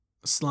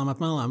Selamat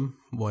malam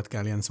buat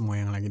kalian semua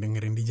yang lagi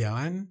dengerin di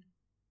jalan.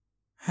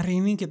 Hari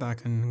ini kita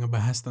akan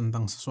ngebahas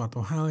tentang sesuatu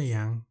hal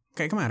yang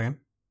kayak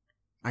kemarin,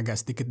 agak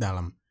sedikit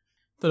dalam.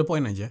 To the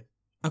point aja,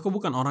 aku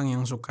bukan orang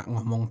yang suka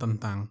ngomong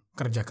tentang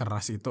kerja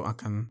keras itu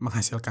akan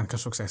menghasilkan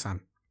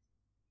kesuksesan.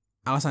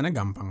 Alasannya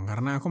gampang,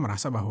 karena aku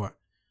merasa bahwa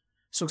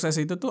sukses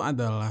itu tuh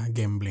adalah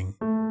gambling.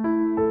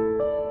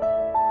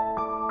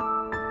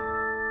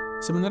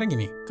 Sebenarnya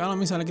gini, kalau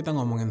misalnya kita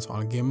ngomongin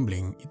soal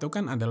gambling, itu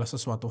kan adalah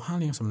sesuatu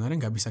hal yang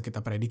sebenarnya nggak bisa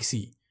kita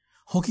prediksi.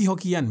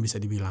 Hoki-hokian bisa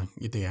dibilang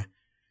gitu ya.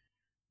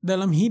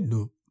 Dalam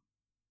hidup,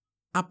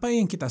 apa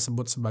yang kita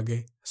sebut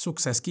sebagai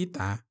sukses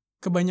kita,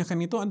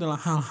 kebanyakan itu adalah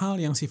hal-hal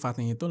yang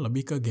sifatnya itu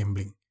lebih ke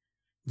gambling.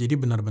 Jadi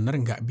benar-benar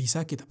nggak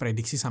bisa kita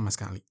prediksi sama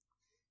sekali.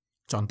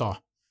 Contoh,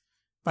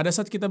 pada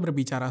saat kita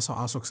berbicara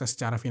soal sukses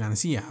secara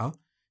finansial,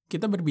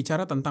 kita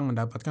berbicara tentang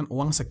mendapatkan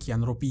uang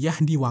sekian rupiah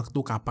di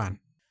waktu kapan.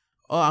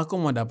 Oh, aku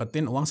mau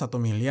dapetin uang 1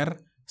 miliar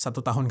 1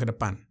 tahun ke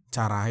depan.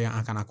 Cara yang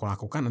akan aku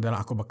lakukan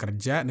adalah aku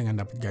bekerja dengan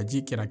dapat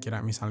gaji kira-kira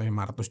misalnya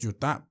 500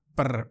 juta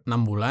per 6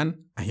 bulan.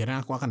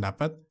 Akhirnya aku akan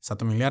dapat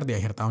 1 miliar di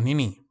akhir tahun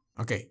ini.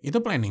 Oke, itu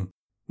planning.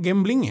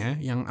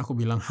 Gamblingnya yang aku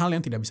bilang hal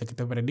yang tidak bisa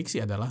kita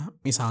prediksi adalah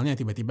misalnya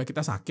tiba-tiba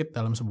kita sakit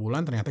dalam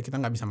sebulan ternyata kita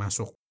nggak bisa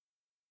masuk.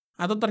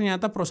 Atau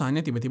ternyata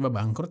perusahaannya tiba-tiba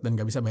bangkrut dan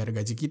nggak bisa bayar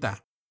gaji kita.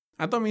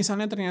 Atau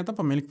misalnya ternyata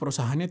pemilik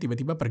perusahaannya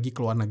tiba-tiba pergi ke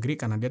luar negeri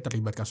karena dia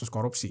terlibat kasus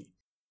korupsi.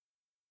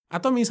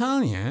 Atau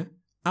misalnya,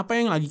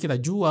 apa yang lagi kita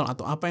jual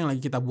atau apa yang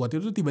lagi kita buat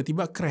itu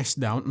tiba-tiba crash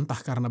down entah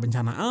karena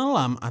bencana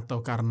alam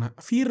atau karena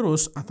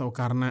virus atau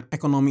karena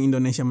ekonomi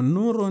Indonesia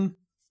menurun.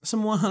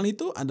 Semua hal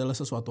itu adalah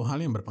sesuatu hal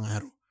yang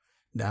berpengaruh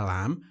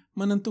dalam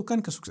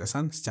menentukan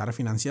kesuksesan secara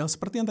finansial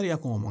seperti yang tadi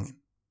aku ngomongin.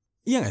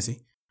 Iya nggak sih?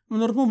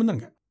 Menurutmu benar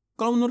nggak?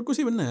 Kalau menurutku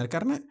sih benar,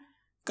 karena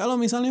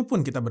kalau misalnya pun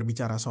kita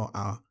berbicara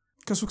soal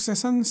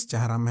kesuksesan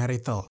secara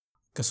marital,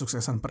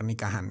 kesuksesan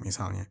pernikahan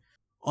misalnya,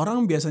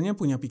 orang biasanya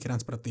punya pikiran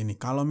seperti ini.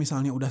 Kalau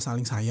misalnya udah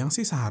saling sayang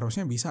sih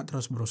seharusnya bisa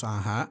terus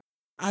berusaha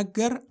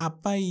agar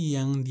apa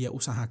yang dia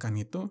usahakan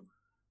itu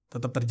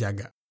tetap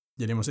terjaga.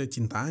 Jadi maksudnya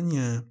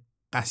cintanya,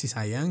 kasih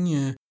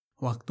sayangnya,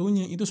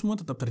 waktunya itu semua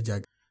tetap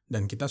terjaga.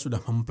 Dan kita sudah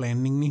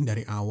memplanning nih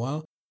dari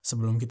awal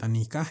sebelum kita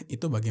nikah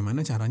itu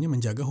bagaimana caranya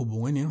menjaga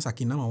hubungan yang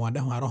sakinah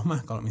mawaddah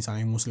warohmah kalau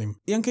misalnya muslim.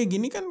 Yang kayak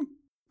gini kan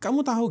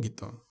kamu tahu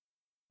gitu.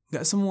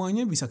 Gak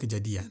semuanya bisa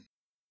kejadian.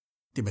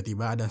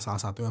 Tiba-tiba ada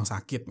salah satu yang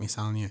sakit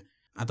misalnya.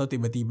 Atau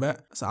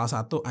tiba-tiba salah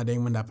satu ada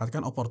yang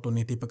mendapatkan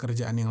opportunity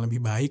pekerjaan yang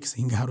lebih baik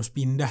sehingga harus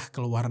pindah ke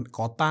luar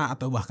kota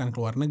atau bahkan ke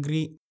luar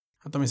negeri.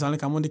 Atau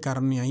misalnya kamu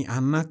dikaruniai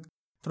anak,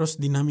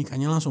 terus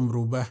dinamikanya langsung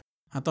berubah.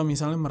 Atau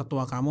misalnya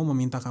mertua kamu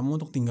meminta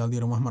kamu untuk tinggal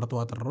di rumah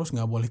mertua terus,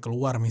 nggak boleh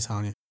keluar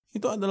misalnya.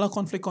 Itu adalah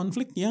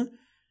konflik-konflik yang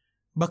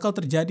bakal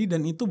terjadi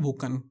dan itu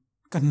bukan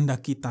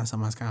kehendak kita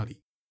sama sekali.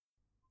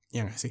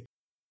 Ya nggak sih?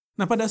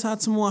 Nah, pada saat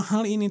semua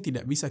hal ini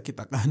tidak bisa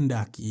kita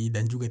kehendaki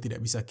dan juga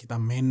tidak bisa kita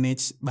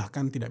manage,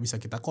 bahkan tidak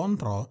bisa kita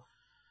kontrol,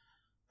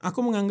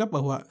 aku menganggap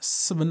bahwa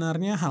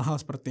sebenarnya hal-hal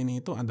seperti ini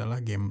itu adalah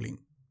gambling.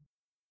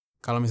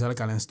 Kalau misalnya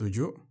kalian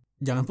setuju,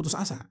 jangan putus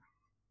asa.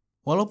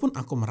 Walaupun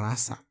aku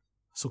merasa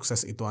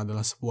sukses itu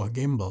adalah sebuah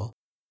gamble,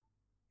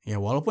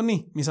 ya walaupun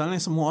nih, misalnya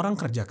semua orang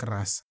kerja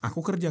keras, aku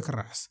kerja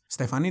keras,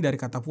 Stefani dari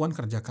Kata Puan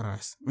kerja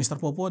keras, Mr.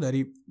 Popo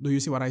dari Do You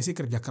See What I See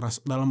kerja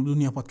keras dalam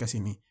dunia podcast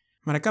ini.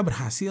 Mereka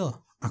berhasil,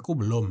 aku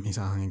belum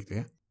misalnya gitu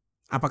ya.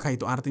 Apakah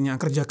itu artinya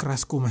kerja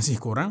kerasku masih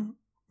kurang?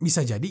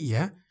 Bisa jadi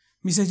ya,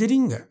 bisa jadi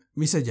enggak.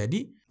 Bisa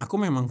jadi aku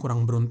memang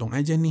kurang beruntung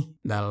aja nih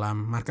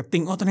dalam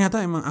marketing. Oh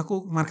ternyata emang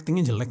aku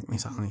marketingnya jelek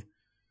misalnya.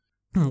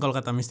 Kalau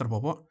kata Mr.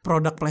 Popo,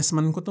 product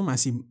placementku tuh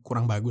masih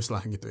kurang bagus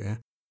lah gitu ya.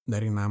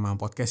 Dari nama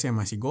podcastnya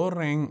masih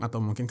goreng, atau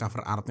mungkin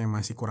cover artnya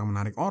masih kurang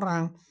menarik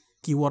orang.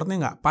 Keywordnya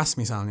nggak pas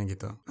misalnya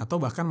gitu.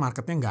 Atau bahkan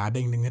marketnya nggak ada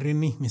yang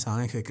dengerin nih,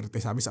 misalnya kayak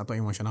kritis habis atau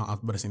emotional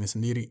outburst ini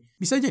sendiri.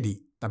 Bisa jadi,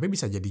 tapi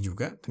bisa jadi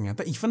juga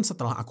ternyata even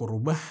setelah aku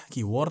rubah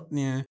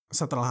keywordnya,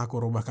 setelah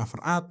aku rubah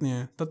cover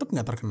artnya, tetap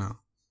nggak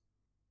terkenal.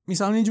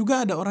 Misalnya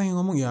juga ada orang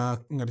yang ngomong,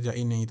 ya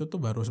ngerjainnya itu tuh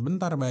baru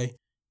sebentar, bay.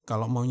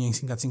 Kalau maunya yang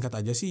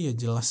singkat-singkat aja sih ya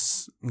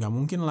jelas nggak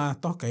mungkin lah.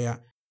 Toh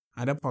kayak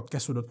ada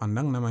podcast Sudut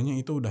Pandang namanya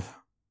itu udah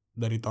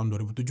dari tahun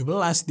 2017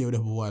 dia udah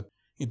buat.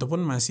 Itu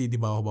pun masih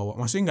di bawah-bawah.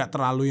 Maksudnya nggak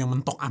terlalu yang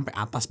mentok sampai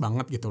atas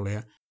banget gitu loh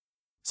ya.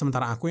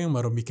 Sementara aku yang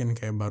baru bikin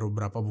kayak baru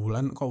berapa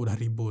bulan kok udah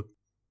ribut.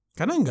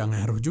 Karena nggak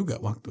ngaruh juga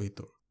waktu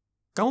itu.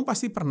 Kamu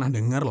pasti pernah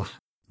denger lah.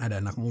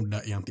 Ada anak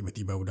muda yang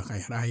tiba-tiba udah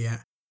kaya raya.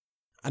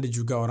 Ada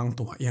juga orang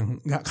tua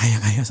yang nggak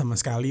kaya-kaya sama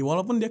sekali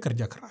walaupun dia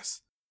kerja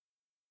keras.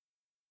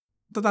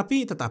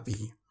 Tetapi,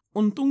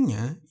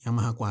 untungnya yang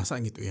Maha Kuasa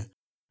gitu ya.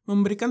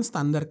 Memberikan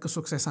standar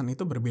kesuksesan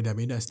itu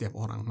berbeda-beda setiap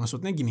orang.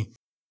 Maksudnya gini.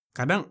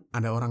 Kadang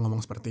ada orang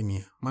ngomong seperti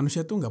ini ya,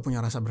 manusia tuh gak punya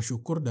rasa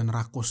bersyukur dan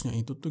rakusnya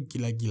itu tuh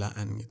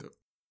gila-gilaan gitu.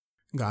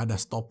 Gak ada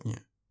stopnya.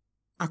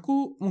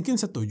 Aku mungkin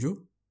setuju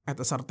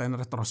at a certain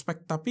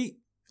retrospect, tapi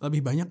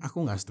lebih banyak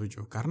aku gak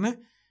setuju. Karena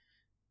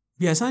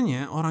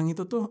biasanya orang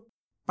itu tuh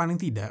paling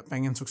tidak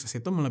pengen sukses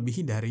itu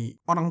melebihi dari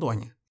orang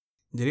tuanya.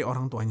 Jadi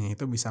orang tuanya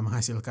itu bisa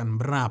menghasilkan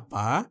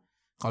berapa,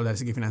 kalau dari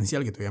segi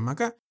finansial gitu ya,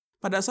 maka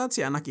Pada saat si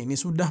anak ini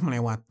sudah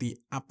melewati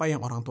apa yang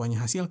orang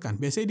tuanya hasilkan,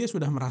 biasanya dia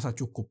sudah merasa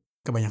cukup.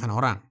 Kebanyakan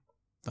orang.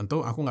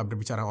 Tentu aku nggak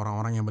berbicara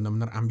orang-orang yang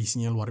benar-benar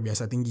ambisinya luar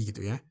biasa tinggi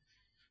gitu ya.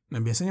 Nah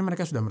biasanya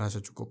mereka sudah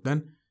merasa cukup.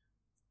 Dan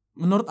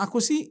menurut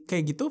aku sih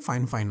kayak gitu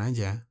fine-fine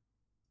aja.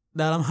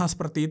 Dalam hal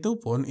seperti itu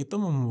pun itu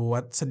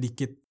membuat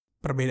sedikit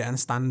perbedaan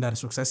standar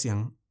sukses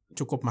yang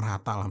cukup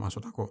merata lah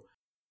maksud aku.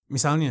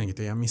 Misalnya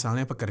gitu ya,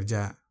 misalnya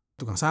pekerja,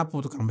 tukang sapu,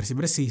 tukang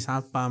bersih-bersih,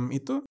 satpam,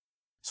 itu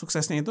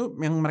suksesnya itu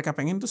yang mereka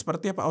pengen tuh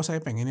seperti apa? Oh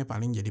saya pengennya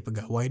paling jadi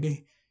pegawai deh.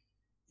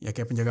 Ya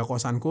kayak penjaga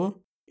kosanku,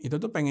 itu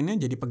tuh pengennya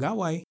jadi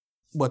pegawai.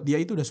 Buat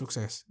dia itu udah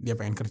sukses. Dia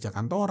pengen kerja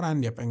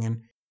kantoran, dia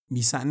pengen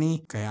bisa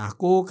nih kayak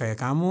aku,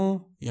 kayak kamu,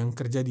 yang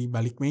kerja di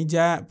balik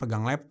meja,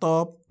 pegang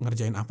laptop,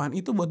 ngerjain apaan,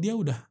 itu buat dia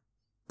udah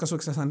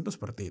kesuksesan itu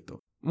seperti itu.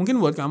 Mungkin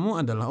buat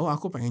kamu adalah, oh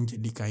aku pengen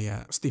jadi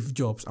kayak Steve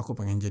Jobs, aku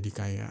pengen jadi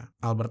kayak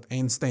Albert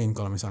Einstein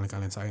kalau misalnya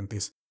kalian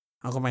saintis.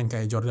 Aku pengen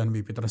kayak Jordan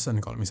B. Peterson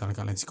kalau misalnya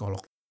kalian psikolog.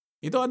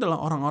 Itu adalah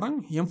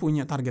orang-orang yang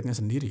punya targetnya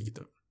sendiri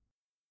gitu.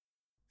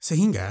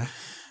 Sehingga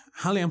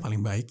hal yang paling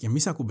baik yang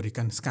bisa aku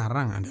berikan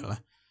sekarang adalah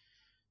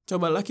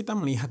cobalah kita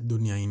melihat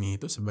dunia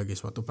ini itu sebagai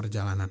suatu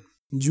perjalanan,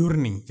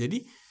 journey.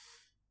 Jadi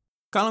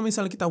kalau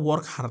misalnya kita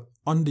work hard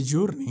on the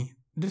journey,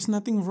 there's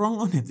nothing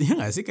wrong on it. Ya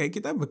nggak sih? Kayak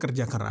kita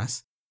bekerja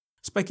keras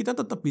supaya kita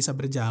tetap bisa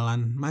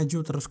berjalan, maju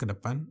terus ke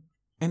depan,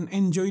 and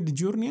enjoy the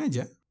journey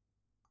aja.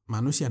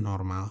 Manusia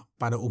normal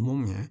pada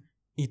umumnya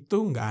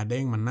itu nggak ada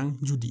yang menang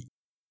judi.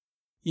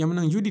 Yang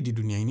menang judi di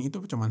dunia ini itu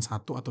cuma 1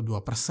 atau 2%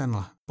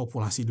 lah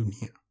populasi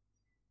dunia.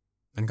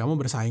 Dan kamu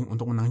bersaing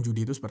untuk menang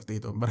judi itu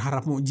seperti itu.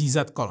 Berharap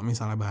mukjizat kalau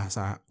misalnya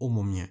bahasa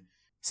umumnya.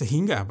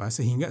 Sehingga apa?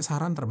 Sehingga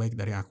saran terbaik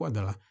dari aku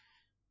adalah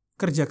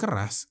kerja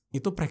keras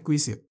itu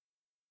prerequisite.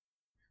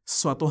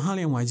 Sesuatu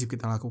hal yang wajib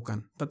kita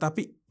lakukan.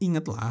 Tetapi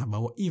ingatlah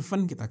bahwa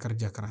even kita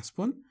kerja keras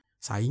pun,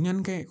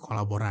 saingan kayak,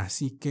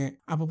 kolaborasi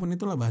kayak, apapun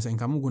itulah bahasa yang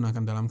kamu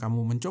gunakan dalam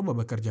kamu mencoba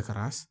bekerja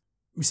keras,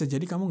 bisa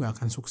jadi kamu gak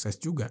akan sukses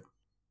juga.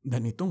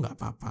 Dan itu gak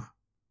apa-apa.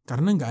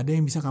 Karena gak ada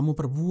yang bisa kamu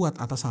perbuat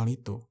atas hal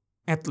itu.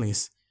 At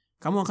least,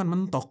 kamu akan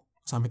mentok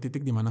sampai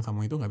titik di mana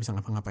kamu itu gak bisa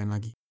ngapa-ngapain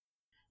lagi.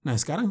 Nah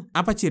sekarang,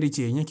 apa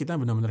ciri-cirinya kita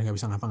benar-benar gak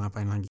bisa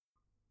ngapa-ngapain lagi?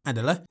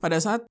 Adalah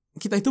pada saat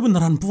kita itu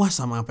beneran puas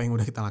sama apa yang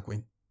udah kita lakuin.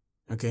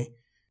 Oke?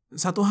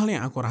 Satu hal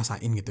yang aku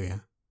rasain gitu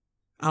ya.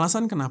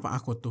 Alasan kenapa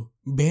aku tuh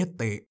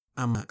bete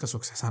sama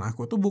kesuksesan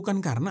aku tuh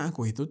bukan karena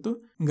aku itu tuh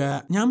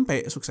nggak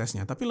nyampe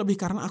suksesnya, tapi lebih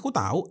karena aku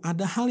tahu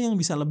ada hal yang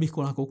bisa lebih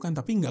kulakukan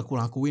tapi nggak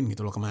kulakuin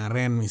gitu loh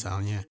kemarin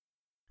misalnya,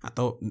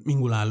 atau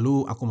minggu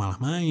lalu aku malah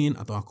main,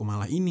 atau aku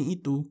malah ini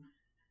itu.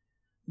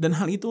 Dan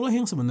hal itulah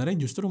yang sebenarnya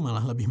justru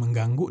malah lebih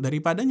mengganggu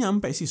daripada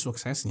nyampe si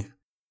suksesnya.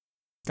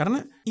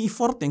 Karena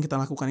effort yang kita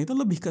lakukan itu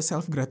lebih ke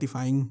self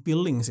gratifying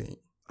feeling sih,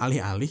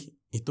 alih-alih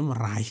itu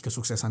meraih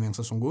kesuksesan yang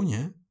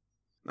sesungguhnya.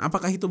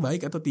 Apakah itu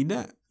baik atau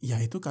tidak? Ya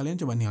itu kalian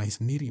coba nilai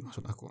sendiri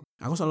maksud aku.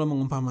 Aku selalu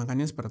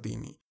mengumpamakannya seperti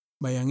ini.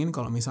 Bayangin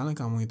kalau misalnya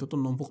kamu itu tuh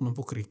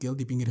numpuk-numpuk kerikil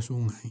di pinggir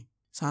sungai.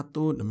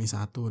 Satu demi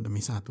satu,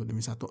 demi satu, demi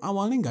satu.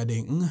 Awalnya nggak ada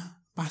yang ngeh.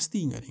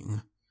 Pasti nggak ada yang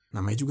ngeh.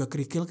 Namanya juga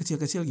kerikil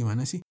kecil-kecil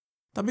gimana sih?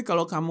 Tapi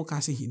kalau kamu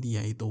kasih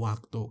dia itu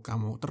waktu,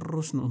 kamu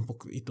terus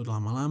numpuk itu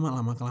lama-lama,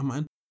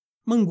 lama-kelamaan,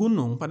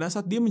 menggunung pada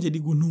saat dia menjadi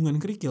gunungan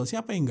kerikil,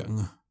 siapa yang nggak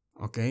ngeh?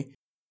 Oke?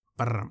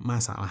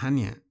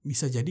 Permasalahannya,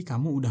 bisa jadi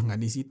kamu udah nggak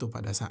di situ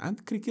pada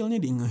saat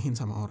kerikilnya diingehin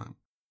sama orang.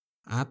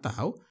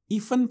 Atau,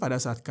 even pada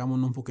saat kamu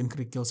numpukin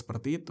kerikil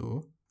seperti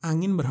itu,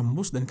 angin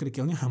berhembus dan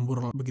kerikilnya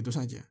hambur begitu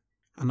saja.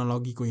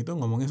 Analogiku itu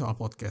ngomongin soal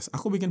podcast.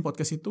 Aku bikin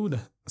podcast itu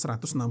udah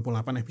 168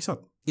 episode.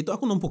 Itu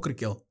aku numpuk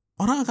kerikil.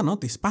 Orang akan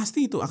notice,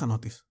 pasti itu akan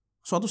notice.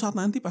 Suatu saat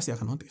nanti pasti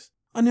akan notice.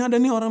 Ini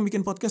ada nih orang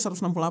bikin podcast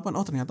 168,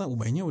 oh ternyata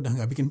Ubaynya udah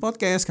nggak bikin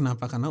podcast.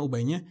 Kenapa? Karena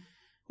Ubaynya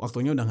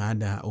waktunya udah nggak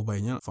ada,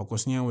 Ubaynya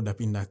fokusnya udah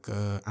pindah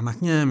ke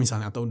anaknya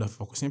misalnya, atau udah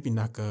fokusnya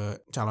pindah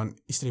ke calon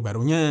istri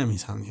barunya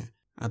misalnya,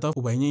 atau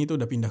Ubaynya itu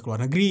udah pindah ke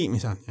luar negeri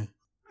misalnya.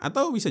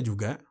 Atau bisa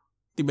juga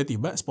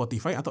tiba-tiba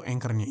Spotify atau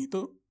Anchor-nya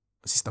itu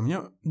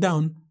sistemnya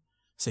down,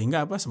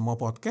 sehingga apa, semua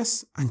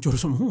podcast hancur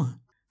semua.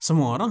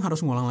 Semua orang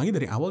harus ngulang lagi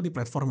dari awal di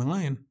platform yang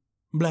lain.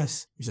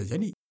 Blast, bisa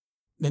jadi.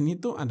 Dan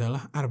itu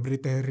adalah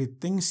arbitrary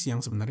things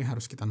yang sebenarnya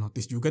harus kita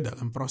notice juga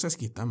dalam proses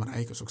kita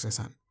meraih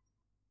kesuksesan.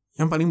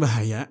 Yang paling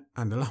bahaya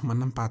adalah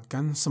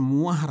menempatkan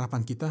semua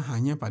harapan kita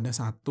hanya pada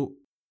satu,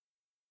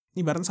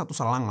 ibarat satu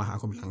selang lah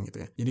aku bilang gitu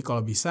ya. Jadi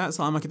kalau bisa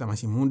selama kita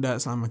masih muda,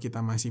 selama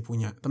kita masih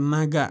punya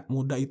tenaga,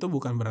 muda itu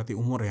bukan berarti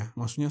umur ya,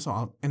 maksudnya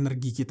soal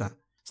energi kita.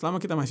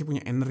 Selama kita masih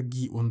punya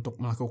energi untuk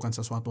melakukan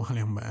sesuatu hal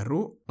yang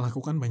baru,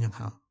 lakukan banyak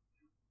hal.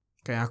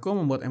 Kayak aku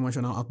membuat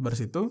emotional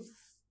outburst itu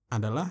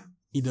adalah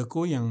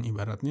ideku yang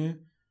ibaratnya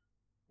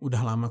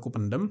udah lama aku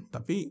pendem,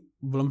 tapi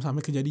belum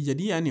sampai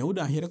kejadian, ya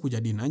udah akhirnya aku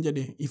jadiin aja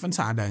deh, even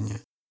seadanya.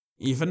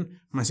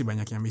 Even masih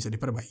banyak yang bisa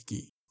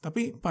diperbaiki.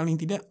 Tapi paling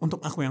tidak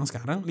untuk aku yang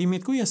sekarang,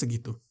 limitku ya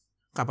segitu.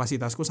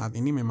 Kapasitasku saat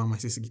ini memang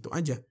masih segitu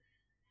aja.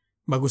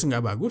 Bagus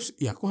nggak bagus,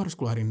 ya aku harus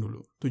keluarin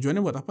dulu.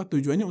 Tujuannya buat apa?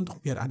 Tujuannya untuk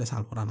biar ada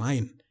saluran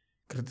lain.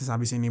 Kritis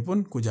habis ini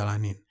pun ku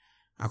jalanin.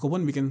 Aku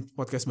pun bikin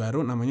podcast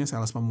baru namanya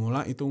Sales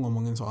Pemula, itu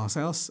ngomongin soal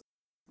sales.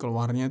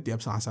 Keluarnya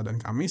tiap Selasa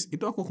dan Kamis,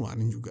 itu aku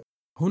keluarin juga.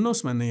 Who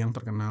knows mana yang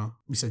terkenal,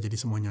 bisa jadi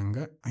semuanya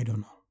enggak, I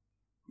don't know.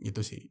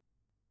 Gitu sih.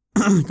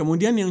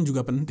 Kemudian yang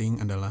juga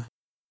penting adalah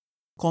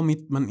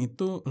komitmen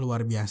itu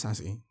luar biasa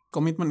sih.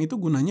 Komitmen itu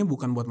gunanya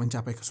bukan buat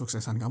mencapai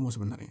kesuksesan kamu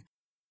sebenarnya.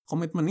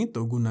 Komitmen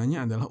itu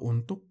gunanya adalah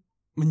untuk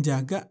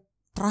menjaga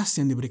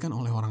trust yang diberikan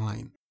oleh orang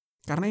lain.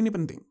 Karena ini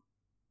penting.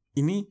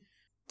 Ini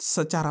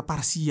secara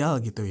parsial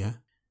gitu ya,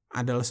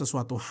 adalah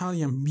sesuatu hal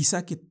yang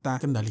bisa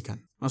kita kendalikan.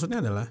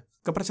 Maksudnya adalah,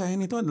 kepercayaan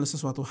itu adalah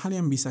sesuatu hal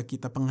yang bisa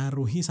kita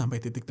pengaruhi sampai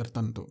titik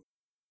tertentu.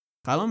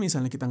 Kalau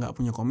misalnya kita nggak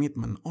punya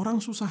komitmen, orang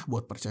susah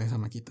buat percaya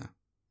sama kita.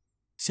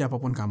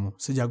 Siapapun kamu,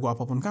 sejago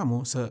apapun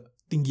kamu,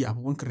 setinggi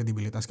apapun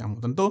kredibilitas kamu.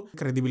 Tentu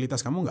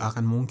kredibilitas kamu nggak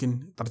akan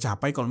mungkin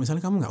tercapai kalau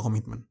misalnya kamu nggak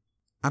komitmen.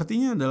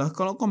 Artinya adalah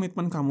kalau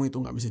komitmen kamu itu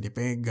nggak bisa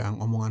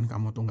dipegang, omongan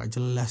kamu tuh nggak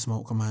jelas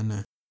mau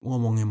kemana,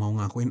 ngomongnya mau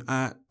ngakuin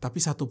A,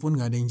 tapi satu pun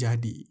nggak ada yang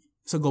jadi.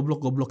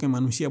 Segoblok-gobloknya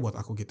manusia buat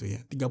aku gitu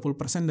ya.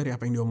 30% dari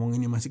apa yang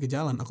diomonginnya masih ke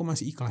jalan, aku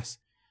masih ikhlas.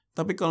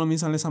 Tapi kalau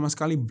misalnya sama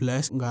sekali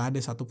blast, nggak ada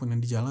satupun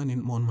yang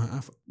dijalanin, mohon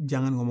maaf,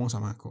 jangan ngomong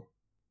sama aku.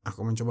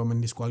 Aku mencoba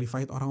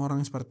mendisqualified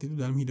orang-orang yang seperti itu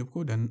dalam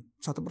hidupku dan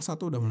satu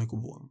persatu udah mulai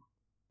kubuang.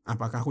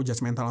 Apakah aku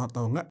judgmental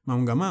atau enggak? Mau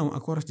nggak mau,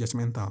 aku harus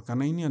judgmental.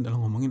 Karena ini adalah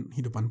ngomongin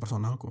hidupan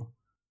personalku.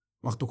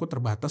 Waktuku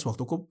terbatas,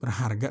 waktuku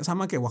berharga,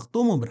 sama kayak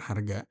waktumu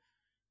berharga.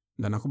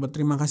 Dan aku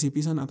berterima kasih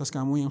pisan atas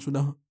kamu yang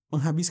sudah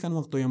menghabiskan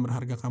waktu yang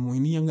berharga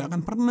kamu ini yang nggak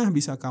akan pernah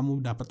bisa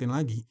kamu dapetin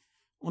lagi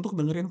untuk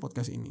dengerin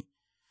podcast ini.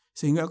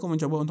 Sehingga aku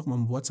mencoba untuk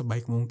membuat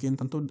sebaik mungkin,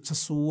 tentu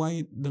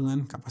sesuai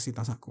dengan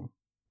kapasitas aku.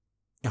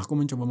 Ya, aku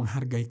mencoba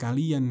menghargai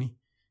kalian nih,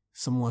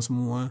 semua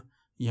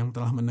yang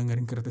telah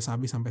mendengarin Kritis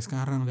Habis sampai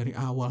sekarang, dari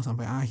awal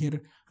sampai akhir,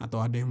 atau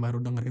ada yang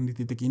baru dengerin di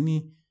titik ini.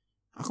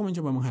 Aku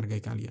mencoba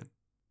menghargai kalian.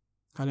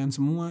 Kalian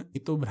semua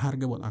itu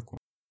berharga buat aku.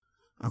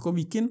 Aku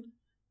bikin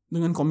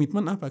dengan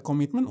komitmen apa?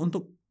 Komitmen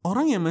untuk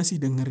orang yang masih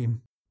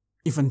dengerin.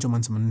 Even cuman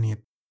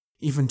semenit,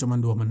 even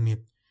cuman 2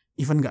 menit,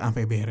 even gak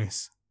sampai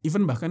beres.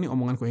 Even bahkan nih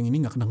omonganku yang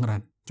ini gak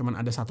kedengeran. Cuman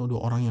ada 1-2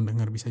 orang yang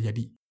denger bisa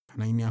jadi.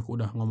 Karena ini aku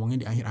udah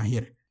ngomongnya di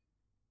akhir-akhir.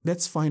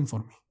 That's fine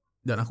for me.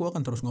 Dan aku akan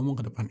terus ngomong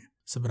ke depannya.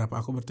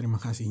 Seberapa aku berterima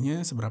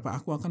kasihnya, seberapa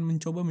aku akan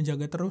mencoba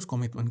menjaga terus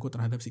komitmenku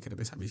terhadap si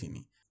Kritis Habis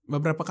ini.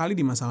 Beberapa kali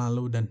di masa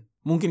lalu dan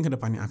mungkin ke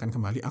depannya akan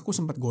kembali, aku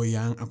sempat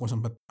goyang, aku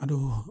sempat,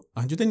 aduh,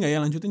 lanjutin gak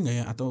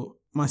ya,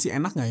 atau masih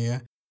enak gak ya,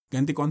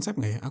 ganti konsep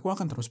gak ya, aku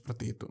akan terus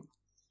seperti itu.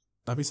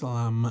 Tapi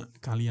selama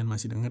kalian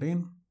masih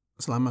dengerin,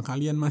 selama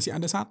kalian masih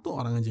ada 1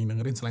 orang aja yang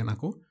dengerin selain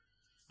aku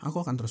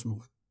akan terus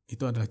buat.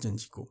 Itu adalah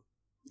janjiku.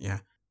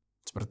 Ya,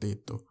 seperti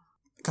itu.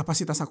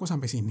 Kapasitas aku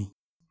sampai sini.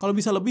 Kalau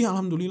bisa lebih,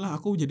 alhamdulillah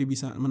aku jadi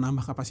bisa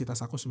menambah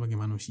kapasitas aku sebagai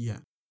manusia.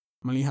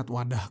 Melihat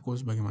wadahku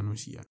sebagai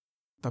manusia.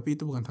 Tapi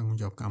itu bukan tanggung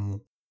jawab kamu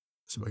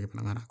sebagai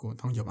pendengar aku.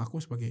 Tanggung jawab aku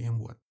sebagai yang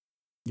buat.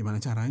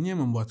 Gimana caranya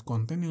membuat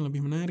konten yang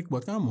lebih menarik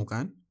buat kamu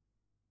kan?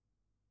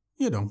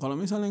 Ya dong, kalau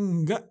misalnya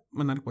nggak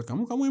menarik buat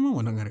kamu emang mau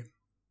dengerin?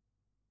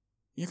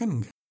 Ya kan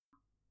enggak.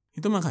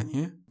 Itu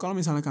makanya, kalau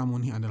misalnya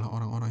kamu nih adalah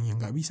orang-orang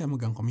yang nggak bisa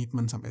megang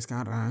komitmen sampai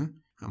sekarang,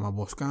 sama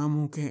bos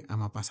kamu kek,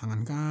 sama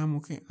pasangan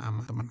kamu kek,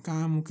 sama teman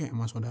kamu kek,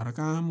 sama saudara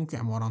kamu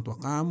kek, sama orang tua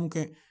kamu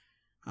kek,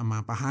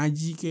 sama Pak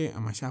Haji kek,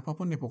 sama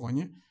siapapun deh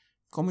pokoknya,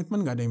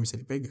 komitmen gak ada yang bisa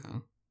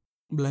dipegang.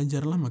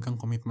 Belajarlah megang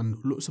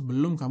komitmen dulu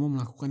sebelum kamu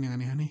melakukan yang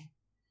aneh-aneh.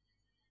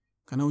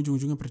 Karena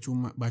ujung-ujungnya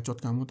percuma, bacot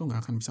kamu tuh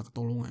gak akan bisa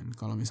ketulungan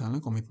kalau misalnya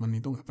komitmen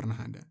itu gak pernah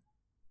ada.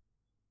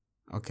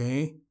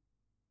 Oke,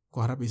 aku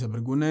harap bisa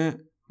berguna.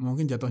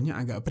 Mungkin jatuhnya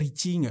agak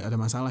preachy, gak ada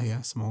masalah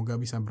ya. Semoga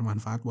bisa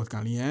bermanfaat buat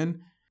kalian.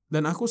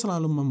 Dan aku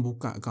selalu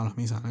membuka kalau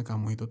misalnya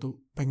kamu itu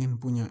tuh pengen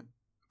punya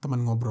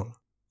teman ngobrol.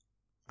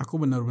 Aku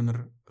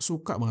benar-benar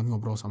suka banget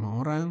ngobrol sama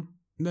orang.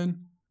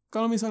 Dan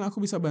kalau misalnya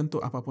aku bisa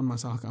bantu apapun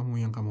masalah kamu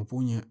yang kamu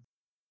punya,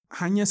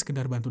 hanya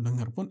sekedar bantu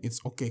dengar pun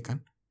it's okay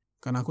kan?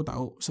 Karena aku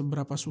tahu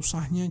seberapa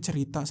susahnya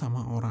cerita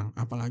sama orang.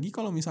 Apalagi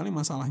kalau misalnya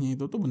masalahnya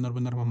itu tuh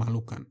benar-benar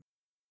memalukan.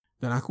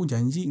 Dan aku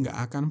janji gak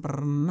akan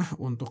pernah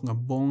untuk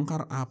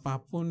ngebongkar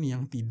apapun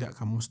yang tidak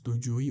kamu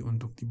setujui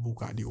untuk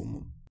dibuka di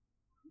umum.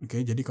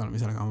 Oke, jadi kalau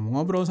misalnya kamu mau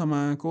ngobrol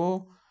sama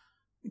aku,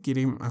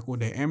 kirim aku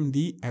DM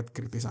di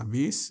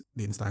 @kritishabis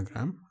di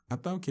Instagram,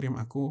 atau kirim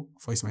aku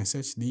voice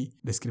message di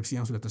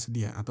deskripsi yang sudah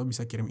tersedia, atau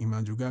bisa kirim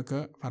email juga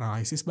ke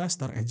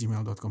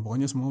paralysisbuster@gmail.com.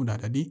 Pokoknya semua udah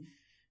ada di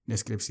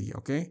deskripsi,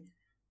 oke?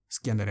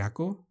 Sekian dari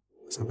aku,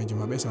 sampai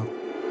jumpa besok.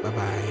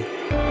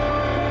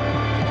 Bye-bye.